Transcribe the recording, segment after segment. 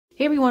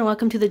Hey everyone,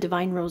 welcome to the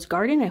Divine Rose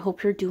Garden. I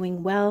hope you're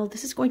doing well.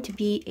 This is going to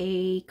be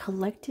a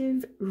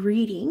collective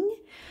reading.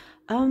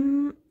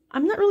 I'm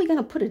not really going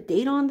to put a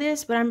date on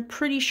this, but I'm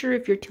pretty sure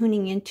if you're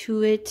tuning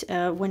into it,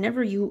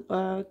 whenever you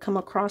come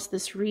across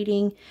this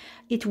reading,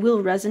 it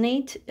will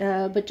resonate.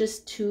 But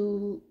just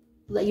to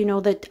let you know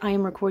that I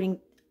am recording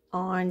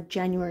on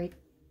January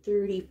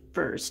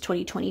 31st,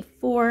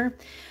 2024.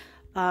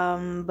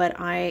 But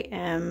I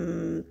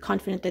am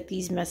confident that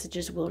these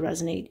messages will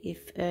resonate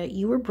if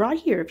you were brought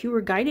here, if you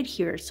were guided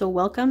here. So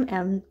welcome,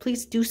 and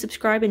please do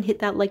subscribe and hit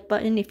that like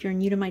button if you're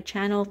new to my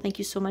channel. Thank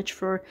you so much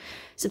for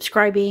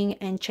subscribing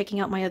and checking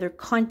out my other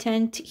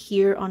content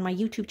here on my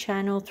YouTube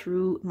channel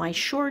through my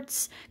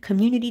shorts,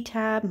 community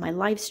tab, my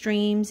live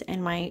streams,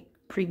 and my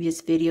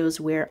previous videos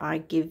where I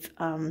give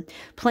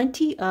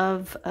plenty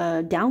of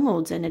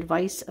downloads and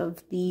advice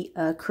of the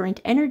current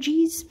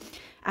energies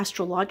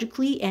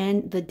astrologically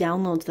and the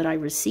downloads that I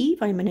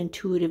receive. I'm an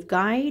intuitive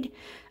guide,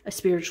 a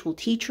spiritual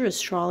teacher,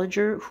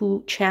 astrologer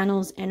who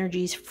channels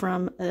energies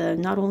from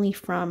not only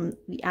from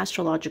the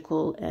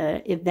astrological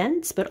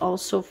events, but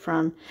also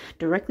from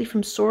directly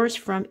from source,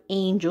 from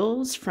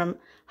angels, from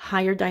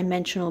higher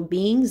dimensional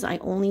beings. I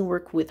only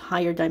work with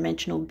higher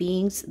dimensional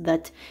beings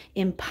that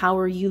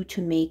empower you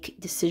to make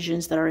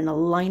decisions that are in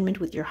alignment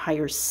with your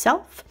higher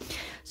self.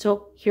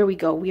 So here we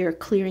go. We are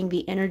clearing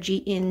the energy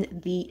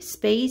in the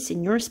space,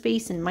 in your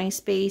space, in my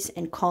space,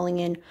 and calling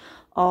in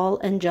all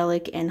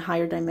angelic and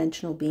higher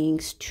dimensional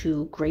beings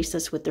to grace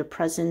us with their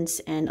presence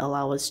and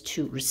allow us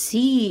to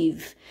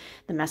receive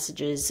the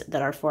messages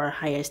that are for our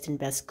highest and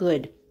best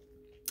good.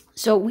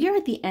 So we are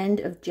at the end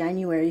of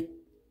January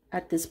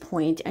at this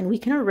point, and we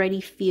can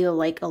already feel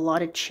like a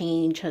lot of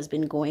change has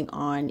been going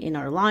on in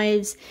our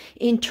lives,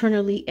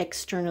 internally,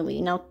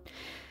 externally. Now,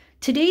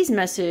 today's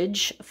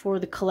message for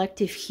the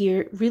collective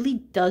here really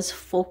does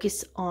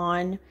focus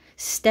on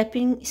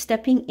stepping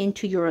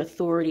into your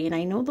authority. And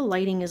I know the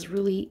lighting is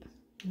really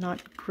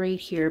not great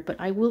here, but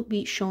I will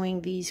be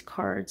showing these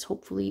cards.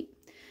 Hopefully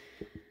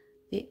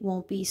it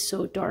won't be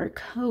so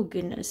dark. Oh,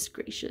 goodness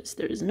gracious.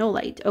 There's no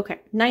light.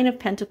 Okay. Nine of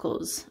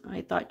Pentacles.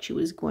 I thought she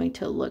was going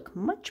to look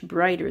much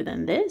brighter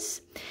than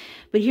this.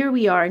 But here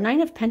we are.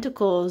 Nine of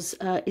Pentacles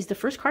is the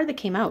first card that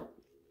came out,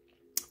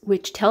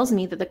 which tells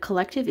me that the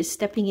collective is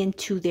stepping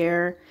into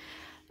their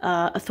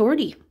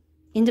authority,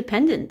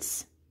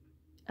 independence.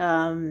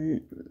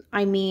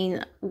 I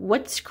mean,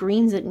 what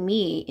screams at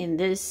me in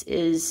this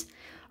is,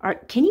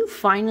 can you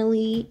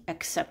finally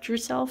accept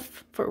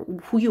yourself for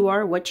who you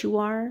are, what you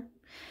are?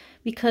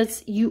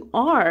 Because you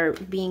are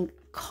being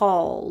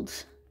called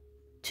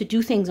to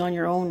do things on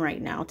your own right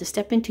now, to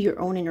step into your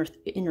own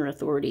inner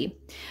authority.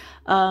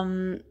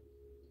 I'm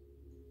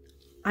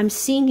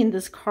seeing in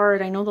this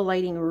card, I know the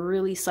lighting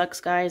really sucks,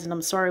 guys, and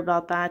I'm sorry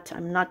about that.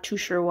 I'm not too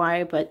sure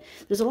why, but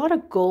there's a lot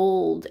of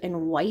gold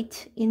and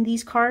white in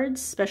these cards,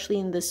 especially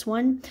in this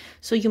one.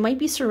 So you might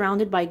be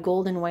surrounded by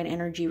gold and white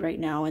energy right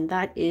now, and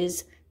that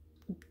is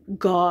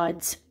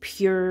God's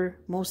pure,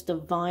 most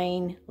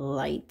divine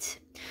light.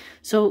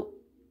 So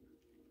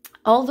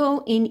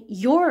although in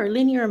your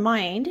linear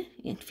mind,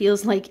 it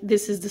feels like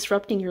this is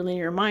disrupting your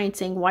linear mind,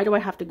 saying, why do I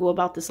have to go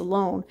about this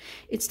alone?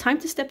 It's time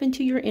to step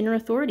into your inner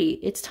authority.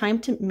 It's time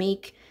to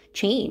make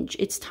change.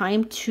 It's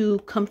time to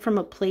come from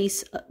a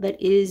place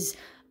that is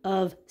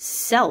of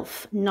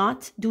self,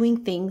 not doing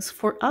things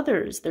for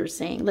others, they're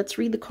saying. Let's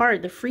read the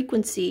card. The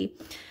frequency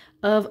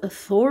of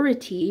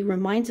authority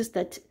reminds us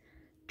that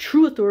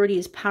true authority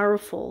is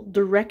powerful,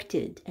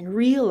 directed, and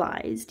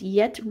realized,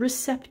 yet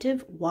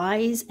receptive,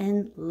 wise,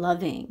 and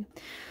loving.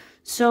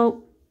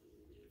 So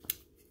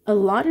a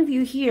lot of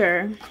you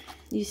here,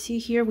 you see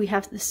here, we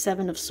have the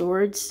Seven of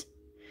Swords.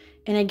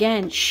 And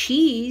again,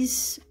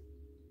 she's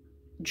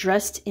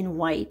dressed in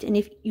white. And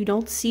if you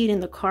don't see it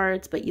in the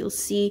cards, but you'll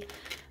see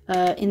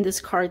in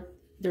this card,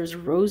 there's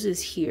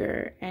roses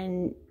here.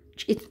 And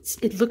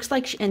it looks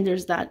like, and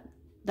there's that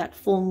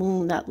full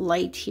moon, that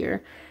light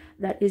here,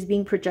 that is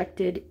being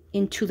projected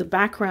into the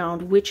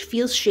background, which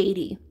feels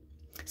shady.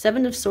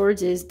 Seven of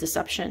Swords is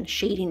deception,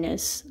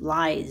 shadiness,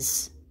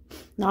 lies,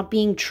 not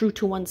being true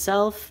to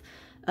oneself,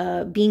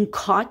 being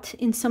caught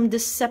in some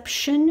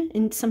deception,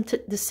 in some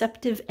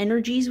deceptive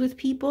energies with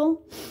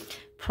people,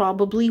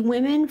 probably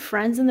women,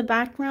 friends in the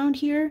background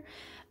here.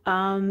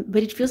 But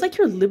it feels like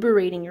you're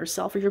liberating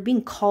yourself, or you're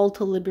being called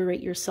to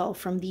liberate yourself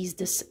from this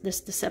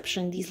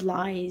deception, these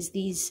lies,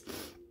 these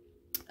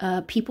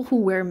people who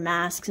wear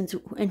masks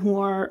and who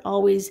are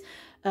always,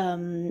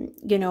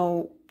 you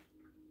know,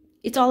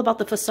 it's all about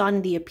the facade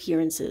and the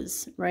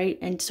appearances, right?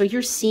 And so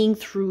you're seeing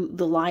through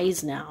the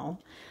lies now.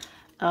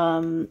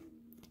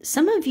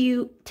 Some of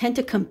you tend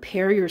to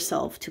compare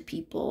yourself to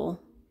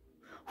people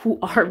who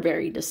are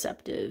very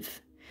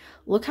deceptive.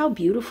 Look how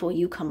beautiful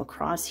you come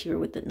across here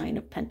with the Nine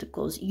of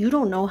Pentacles. You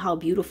don't know how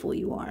beautiful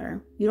you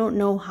are. You don't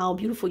know how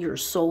beautiful your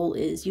soul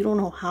is. You don't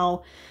know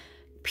how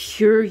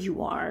pure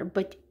you are,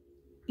 but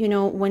you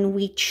know, when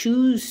we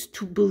choose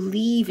to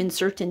believe in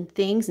certain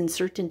things, in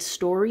certain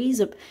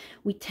stories,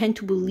 we tend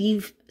to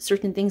believe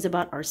certain things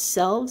about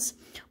ourselves.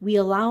 We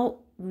allow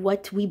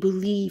what we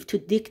believe to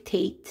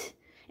dictate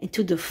and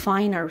to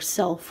define our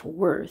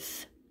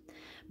self-worth.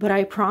 But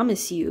I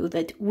promise you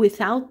that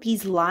without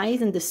these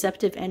lies and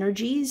deceptive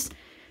energies,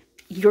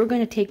 you're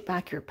going to take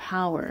back your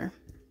power.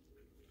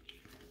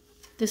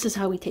 This is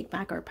how we take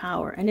back our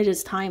power. And it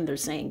is time, they're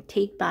saying,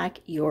 take back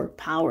your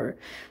power.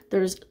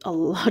 There's a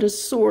lot of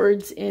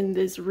swords in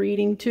this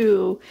reading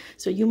too.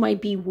 So you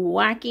might be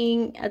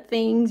whacking at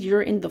things.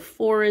 You're in the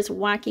forest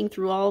whacking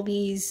through all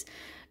these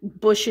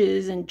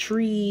bushes and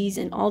trees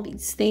and all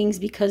these things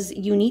because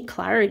you need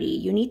clarity.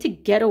 You need to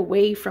get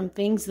away from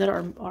things that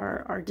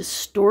are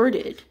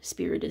distorted,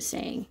 Spirit is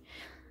saying.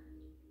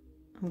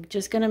 I'm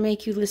just going to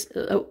make you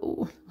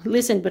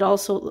listen, but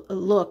also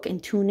look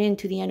and tune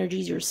into the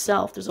energies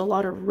yourself. There's a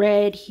lot of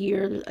red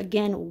here.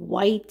 Again,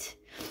 white.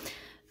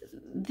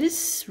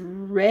 This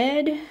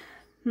red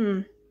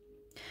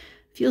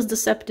feels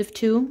deceptive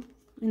too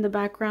in the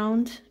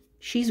background.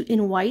 She's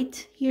in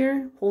white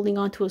here, holding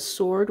onto a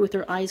sword with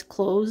her eyes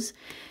closed.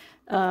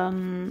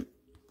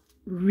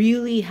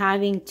 Really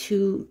having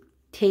to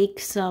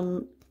take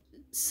some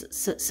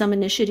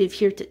initiative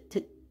here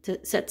to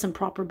set some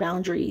proper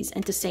boundaries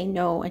and to say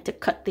no and to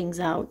cut things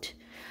out,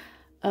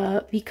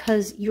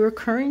 because you're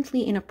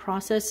currently in a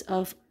process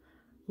of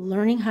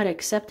learning how to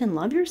accept and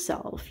love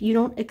yourself. You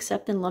don't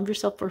accept and love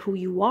yourself for who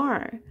you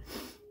are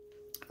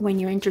when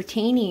you're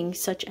entertaining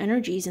such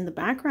energies in the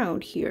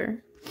background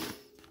here.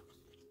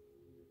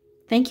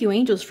 Thank you,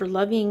 angels, for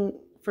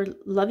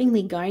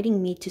lovingly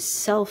guiding me to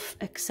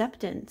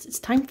self-acceptance. It's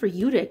time for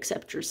you to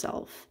accept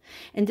yourself.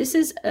 And this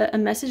is a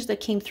message that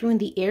came through in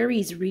the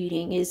Aries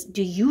reading is,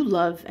 do you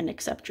love and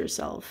accept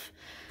yourself?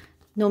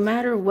 No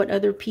matter what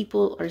other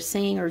people are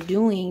saying or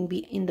doing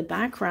in the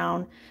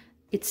background,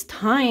 it's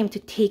time to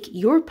take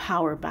your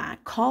power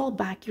back. Call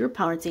back your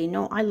power and say,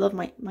 no, I love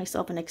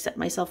myself and accept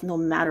myself no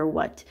matter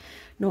what.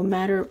 No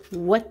matter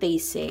what they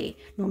say,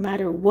 no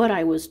matter what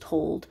I was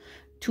told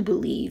to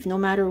believe, no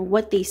matter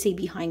what they say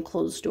behind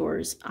closed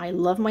doors. I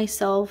love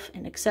myself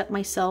and accept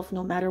myself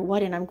no matter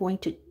what, and I'm going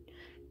to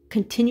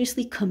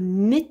continuously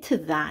commit to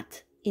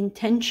that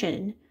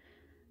intention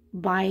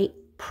by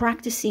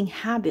practicing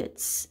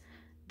habits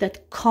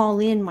that call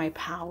in my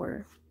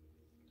power,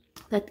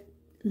 that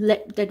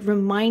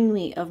remind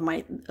me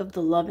of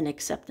the love and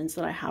acceptance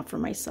that I have for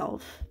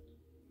myself.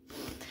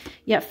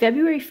 Yeah,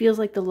 February feels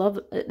like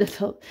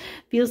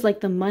feels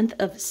like the month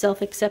of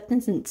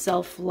self-acceptance and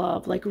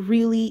self-love, like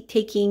really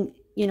taking,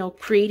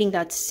 creating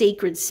that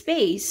sacred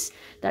space,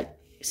 that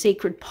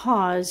sacred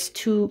pause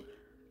to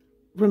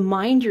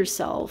remind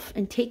yourself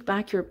and take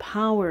back your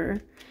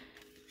power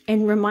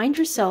and remind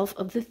yourself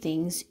of the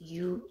things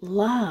you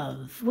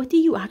love. What do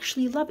you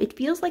actually love? It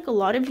feels like a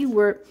lot of you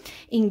were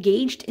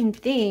engaged in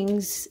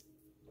things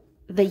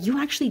that you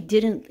actually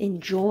didn't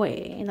enjoy.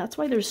 And that's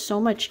why there's so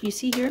much, you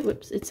see here,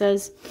 whoops, it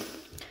says,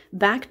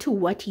 back to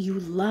what you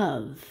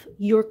love.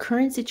 Your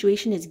current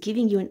situation is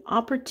giving you an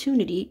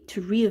opportunity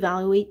to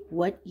reevaluate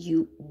what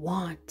you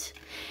want.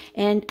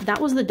 And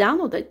that was the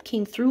download that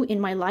came through in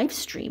my live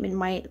stream, in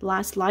my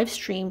last live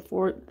stream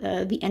for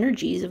the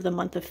energies of the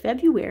month of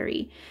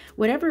February.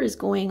 Whatever is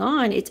going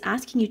on, it's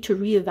asking you to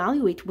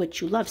reevaluate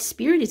what you love.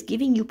 Spirit is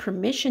giving you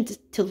permission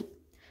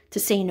to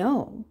say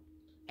no.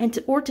 And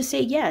or to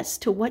say yes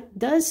to what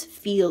does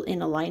feel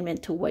in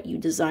alignment to what you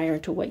desire,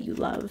 to what you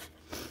love,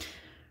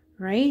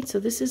 right?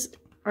 So this is,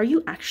 are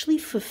you actually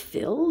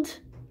fulfilled?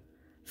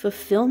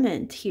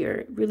 Fulfillment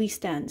here really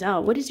stands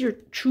out. What is your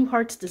true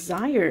heart's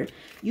desire?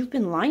 You've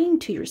been lying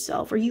to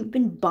yourself, or you've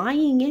been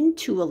buying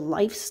into a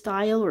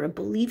lifestyle or a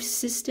belief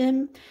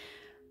system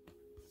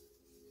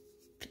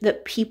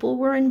that people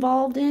were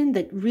involved in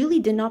that really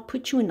did not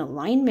put you in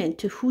alignment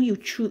to who you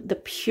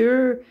the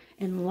pure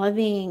and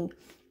loving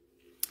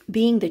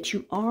being that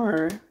you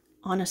are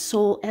on a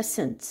soul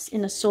essence,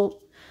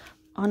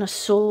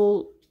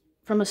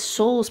 from a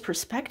soul's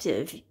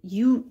perspective.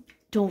 You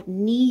don't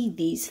need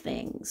these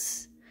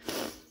things.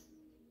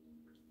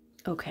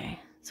 Okay,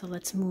 so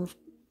let's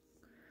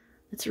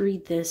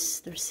read this.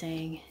 They're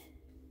saying,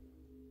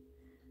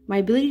 my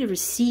ability to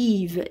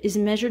receive is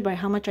measured by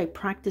how much I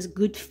practice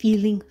good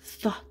feeling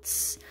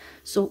thoughts.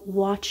 So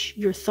watch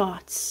your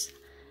thoughts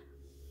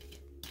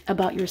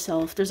about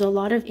yourself. There's a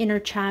lot of inner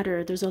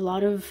chatter. There's a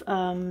lot of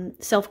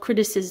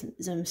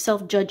self-criticism,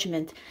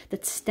 self-judgment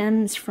that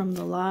stems from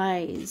the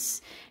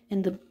lies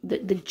and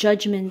the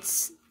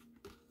judgments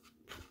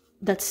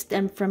that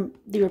stem from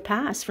your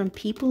past, from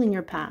people in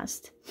your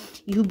past.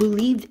 You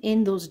believed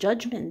in those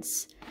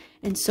judgments.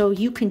 And so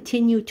you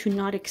continue to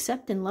not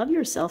accept and love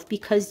yourself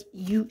because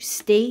you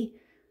stay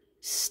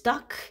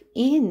stuck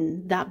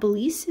in that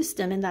belief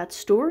system and that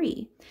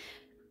story.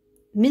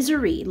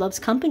 Misery loves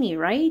company,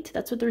 right?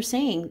 That's what they're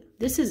saying.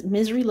 This is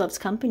misery loves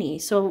company.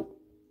 So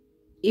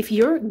if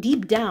you're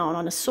deep down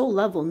on a soul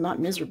level,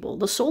 not miserable,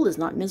 the soul is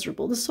not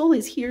miserable. The soul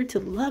is here to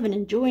love and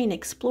enjoy and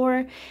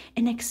explore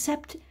and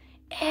accept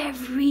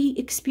every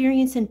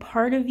experience and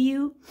part of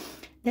you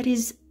that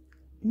is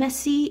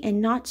messy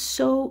and not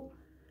so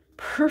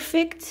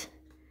perfect.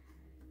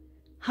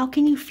 How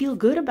can you feel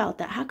good about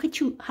that? How could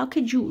you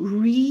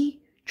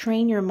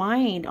retrain your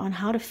mind on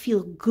how to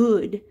feel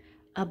good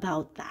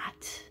about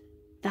that.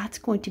 That's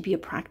going to be a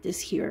practice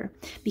here,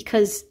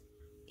 because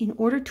in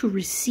order to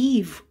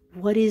receive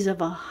what is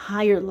of a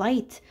higher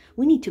light,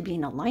 we need to be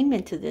in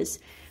alignment to this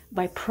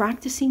by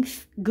practicing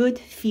good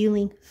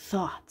feeling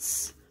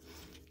thoughts,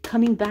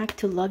 coming back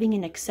to loving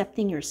and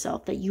accepting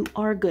yourself, that you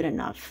are good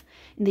enough,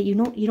 and that you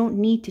don't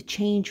need to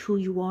change who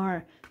you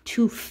are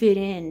to fit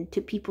in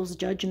to people's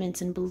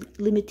judgments and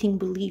limiting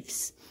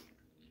beliefs.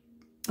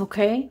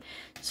 Okay,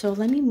 so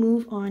let me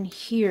move on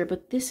here,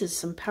 but this is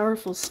some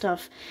powerful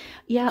stuff.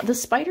 Yeah, the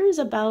spider is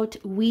about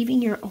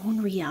weaving your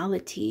own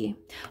reality.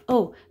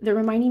 Oh, they're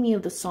reminding me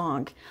of the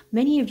song.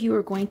 Many of you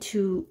are going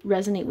to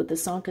resonate with the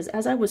song, because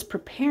as I was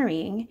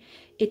preparing,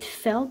 it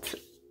felt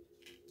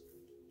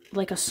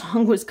like a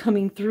song was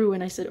coming through,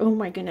 and I said, oh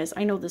my goodness,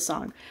 I know the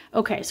song.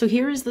 Okay, so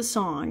here is the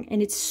song,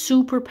 and it's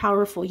super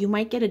powerful. You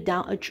might get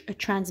a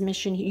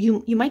transmission.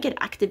 You might get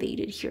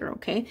activated here,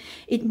 okay?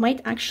 It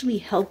might actually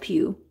help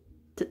you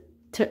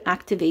to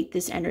activate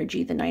this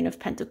energy, the Nine of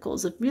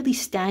Pentacles, of really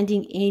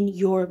standing in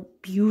your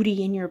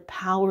beauty, in your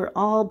power,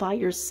 all by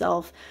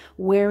yourself,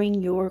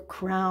 wearing your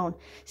crown,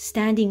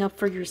 standing up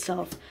for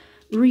yourself,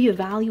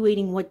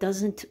 reevaluating what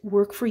doesn't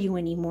work for you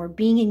anymore,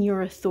 being in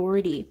your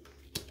authority.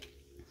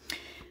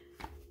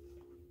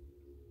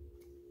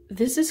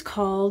 This is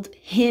called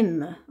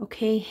hymn,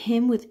 okay?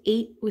 Hymn with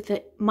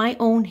my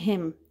own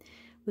hymn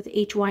with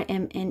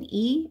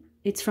Hymne.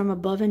 It's from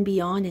Above and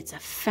Beyond. It's a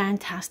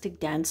fantastic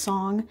dance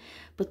song,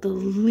 but the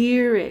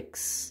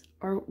lyrics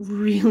are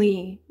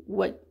really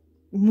what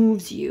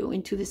moves you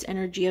into this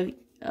energy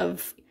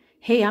of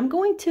hey, I'm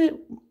going to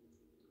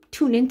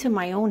tune into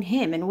my own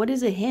hymn. And what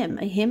is a hymn?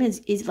 A hymn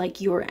is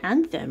like your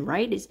anthem,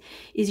 right?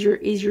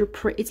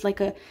 It's like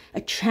a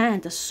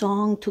chant, a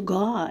song to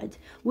God.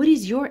 What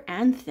is your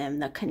anthem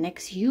that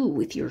connects you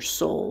with your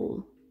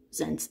soul's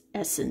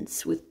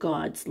essence, with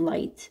God's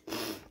light?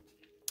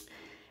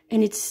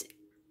 And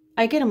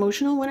I get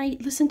emotional when I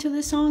listen to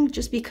this song,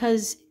 just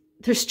because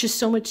there's just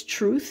so much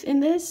truth in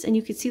this. And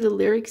you can see the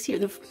lyrics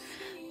here.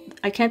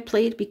 I can't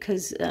play it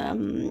because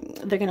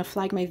they're going to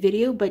flag my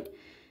video, but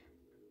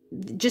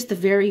just the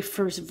very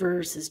first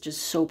verse is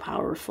just so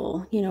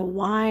powerful. You know,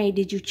 why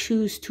did you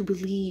choose to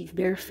believe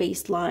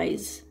barefaced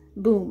lies?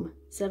 Boom,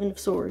 Seven of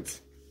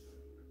Swords.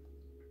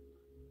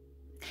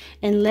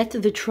 And let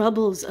the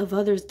troubles of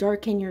others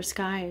darken your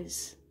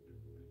skies.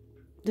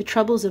 The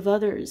troubles of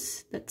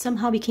others that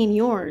somehow became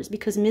yours,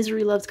 because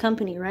misery loves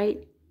company,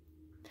 right?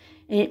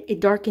 And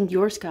it darkened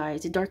your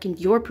skies. It darkened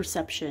your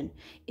perception.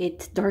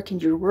 It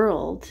darkened your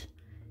world.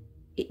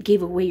 It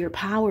gave away your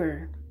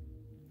power.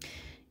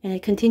 And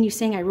it continues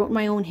saying, I wrote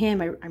my own hymn.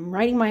 I'm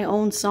writing my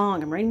own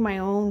song. I'm writing my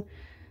own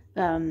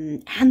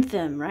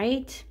anthem,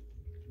 right?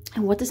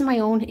 And what does my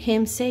own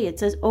hymn say? It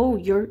says, oh,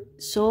 your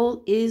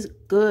soul is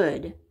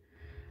good.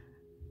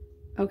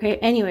 Okay,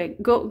 anyway,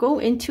 go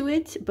into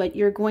it, but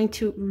you're going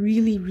to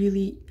really,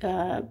 really,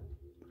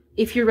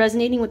 if you're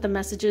resonating with the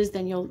messages,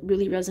 then you'll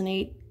really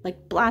resonate.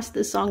 Like, blast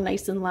this song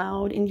nice and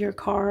loud in your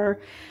car,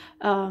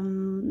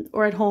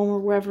 or at home, or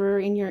wherever,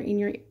 in your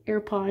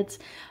AirPods.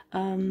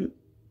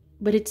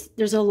 But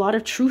there's a lot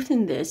of truth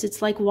in this.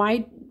 It's like,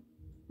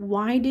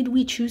 why did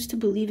we choose to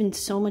believe in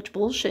so much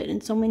bullshit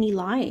and so many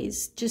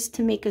lies, just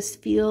to make us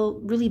feel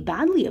really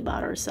badly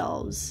about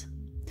ourselves?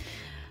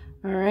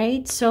 All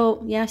right,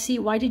 so yeah, see,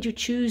 why did you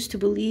choose to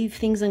believe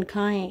things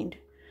unkind?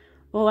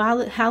 Oh,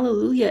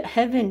 hallelujah,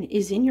 heaven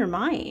is in your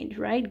mind,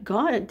 right?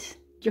 God,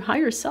 your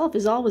higher self,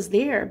 is always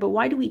there. But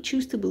why do we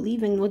choose to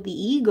believe in what the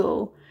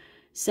ego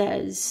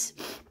says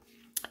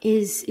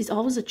is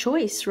always a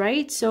choice,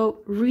 right?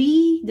 So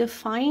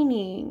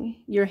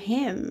redefining your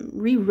hymn,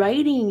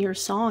 rewriting your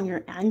song,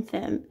 your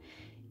anthem,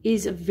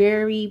 is a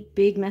very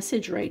big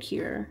message right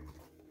here.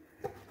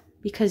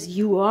 Because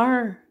you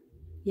are,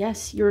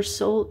 yes, your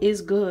soul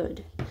is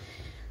good.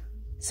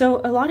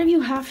 So a lot of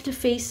you have to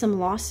face some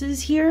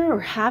losses here, or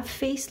have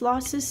faced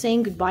losses,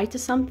 saying goodbye to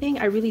something.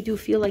 I really do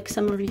feel like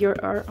some of you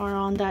are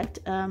on that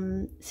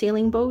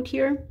sailing boat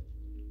here.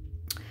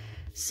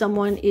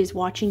 Someone is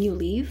watching you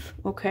leave,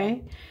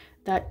 okay?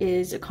 That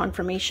is a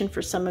confirmation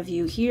for some of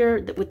you here.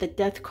 That with the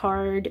Death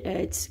card,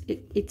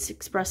 it's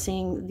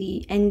expressing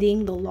the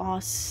ending, the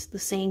loss, the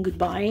saying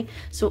goodbye.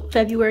 So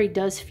February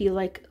does feel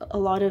like a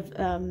lot of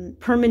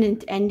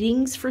permanent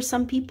endings for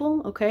some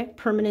people, okay?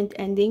 Permanent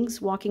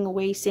endings, walking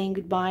away, saying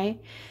goodbye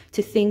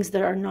to things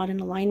that are not in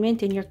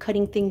alignment, and you're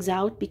cutting things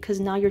out because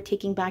now you're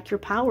taking back your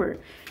power.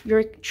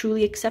 You're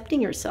truly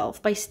accepting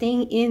yourself by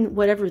staying in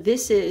whatever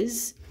this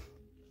is.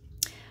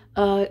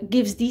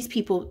 Gives these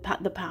people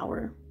the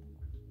power.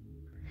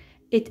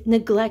 It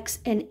neglects,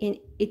 and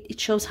it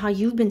shows how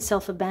you've been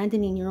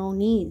self-abandoning your own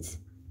needs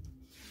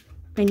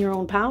and your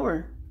own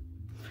power.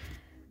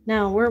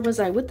 Now, where was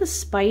I? With the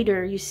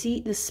spider, you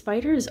see, the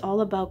spider is all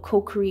about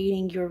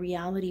co-creating your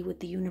reality with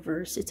the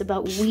universe. It's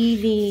about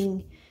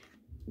weaving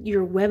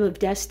your web of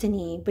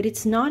destiny, but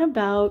it's not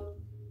about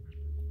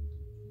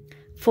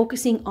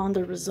focusing on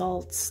the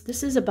results.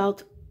 This is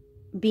about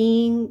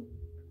being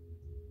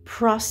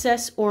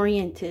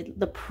process-oriented,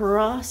 the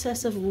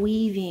process of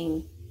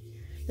weaving,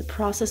 the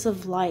process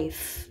of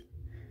life,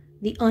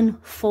 the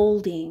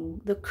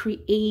unfolding, the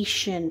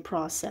creation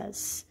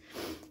process.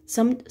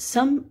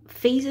 Some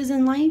phases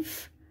in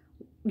life,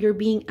 you're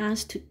being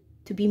asked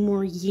to be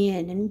more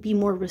yin and be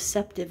more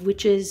receptive,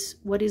 which is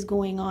what is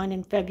going on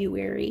in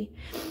February.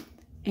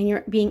 And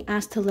you're being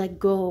asked to let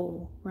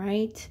go,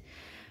 right?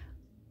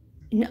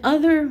 In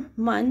other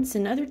months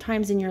and other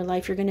times in your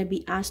life, you're going to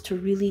be asked to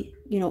really,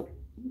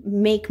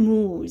 make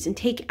moves and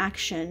take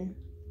action.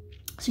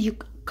 So you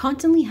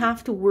constantly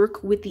have to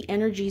work with the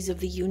energies of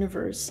the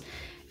universe.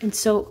 And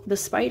so the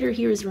spider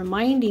here is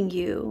reminding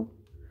you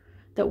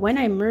that when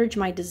I merge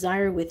my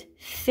desire with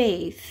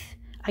faith,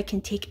 I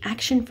can take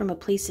action from a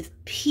place of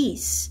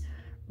peace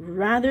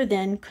rather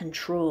than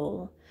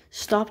control.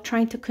 Stop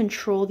trying to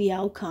control the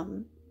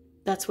outcome.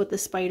 That's what the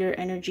spider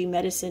energy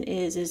medicine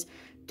is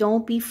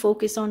don't be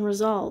focused on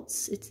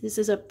results. This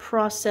is a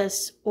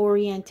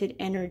process-oriented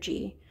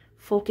energy.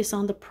 Focus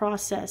on the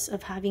process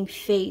of having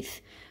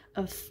faith,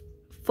 of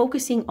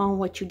focusing on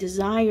what you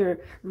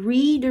desire,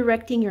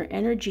 redirecting your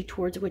energy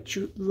towards what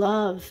you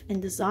love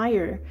and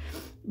desire,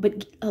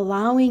 but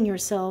allowing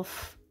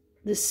yourself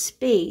the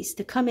space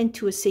to come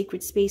into a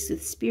sacred space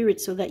with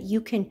spirit so that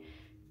you can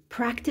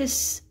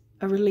practice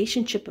a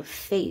relationship of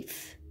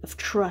faith, of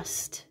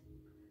trust,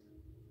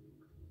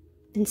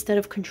 instead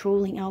of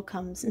controlling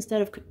outcomes,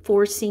 instead of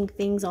forcing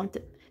things onto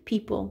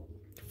people,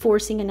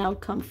 forcing an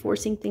outcome,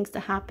 forcing things to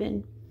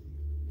happen.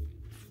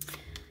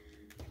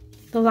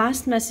 The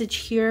last message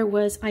here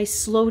was, I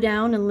slow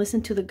down and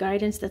listen to the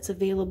guidance that's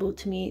available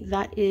to me.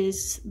 That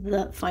is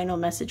the final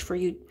message for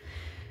you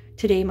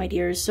today, my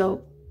dears.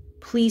 So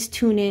please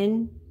tune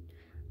in,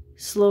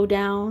 slow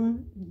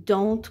down,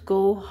 don't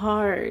go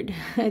hard.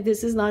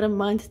 This is not a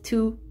month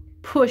to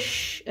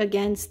push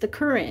against the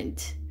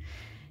current.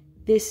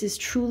 This is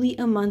truly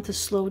a month to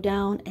slow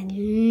down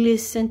and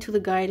listen to the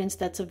guidance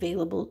that's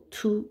available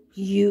to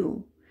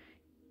you.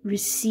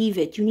 Receive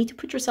it. You need to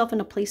put yourself in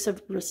a place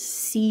of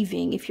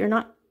receiving. If you're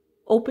not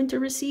open to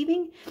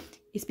receiving,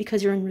 it's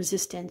because you're in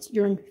resistance.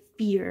 You're in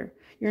fear.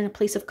 You're in a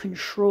place of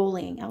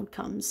controlling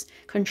outcomes.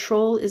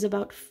 Control is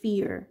about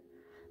fear.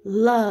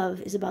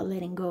 Love is about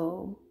letting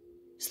go,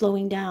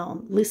 slowing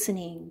down,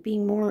 listening,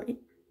 being more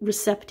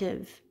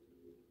receptive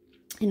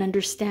and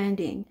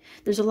understanding.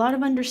 There's a lot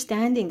of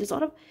understanding. There's a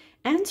lot of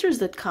answers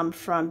that come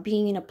from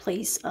being in a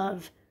place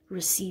of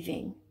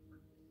receiving.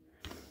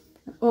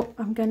 Oh,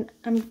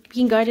 I'm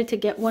being guided to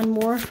get one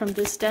more from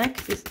this deck.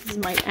 This is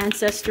my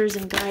Ancestors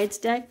and Guides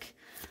deck.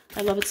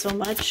 I love it so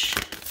much.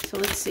 So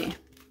let's see.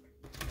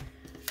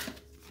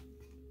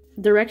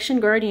 Direction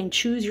Guardian,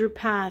 choose your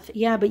path.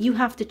 Yeah, but you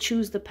have to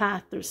choose the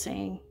path, they're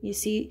saying. You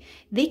see,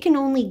 they can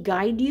only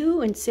guide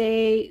you and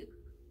say,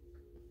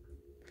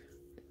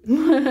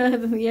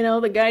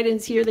 the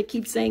guidance here that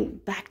keeps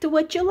saying, back to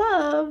what you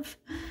love.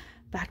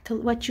 Back to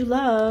what you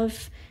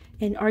love.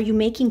 And are you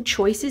making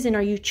choices and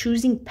are you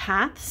choosing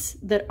paths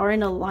that are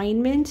in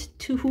alignment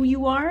to who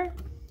you are,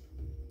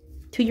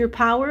 to your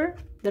power,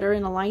 that are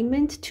in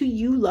alignment to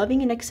you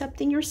loving and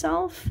accepting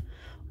yourself?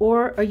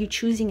 Or are you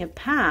choosing a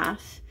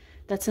path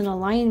that's in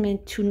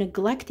alignment to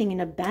neglecting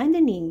and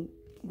abandoning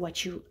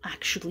what you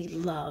actually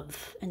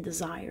love and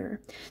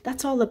desire?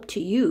 That's all up to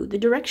you. The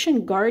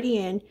Direction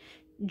Guardian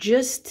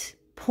just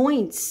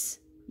points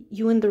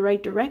you in the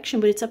right direction,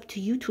 but it's up to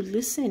you to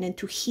listen and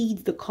to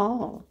heed the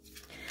call.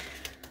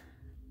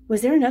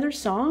 Was there another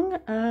song?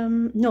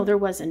 No, there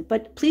wasn't.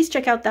 But please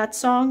check out that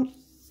song,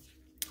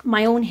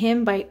 My Own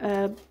Hymn by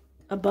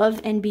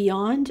Above and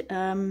Beyond.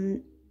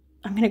 I'm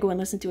going to go and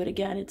listen to it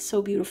again. It's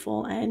so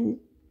beautiful. And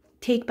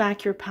take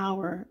back your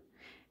power.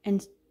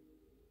 And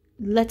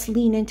let's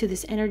lean into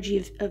this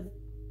energy of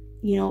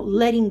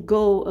letting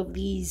go of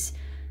this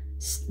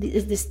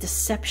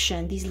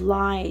deception, these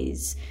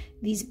lies,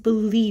 these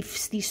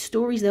beliefs, these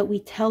stories that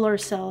we tell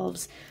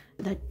ourselves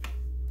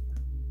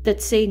that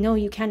say, no,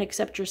 you can't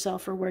accept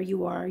yourself for where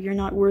you are. You're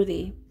not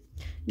worthy.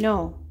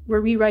 No,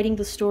 we're rewriting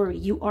the story.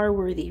 You are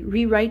worthy.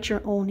 Rewrite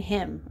your own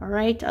hymn. All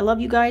right. I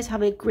love you guys.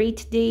 Have a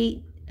great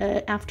day,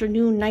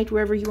 afternoon, night,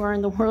 wherever you are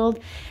in the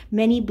world.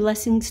 Many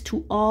blessings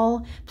to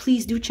all.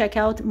 Please do check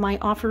out my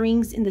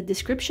offerings in the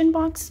description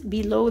box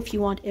below if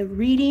you want a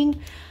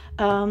reading.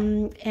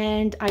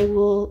 And I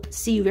will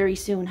see you very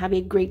soon. Have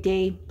a great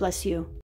day. Bless you.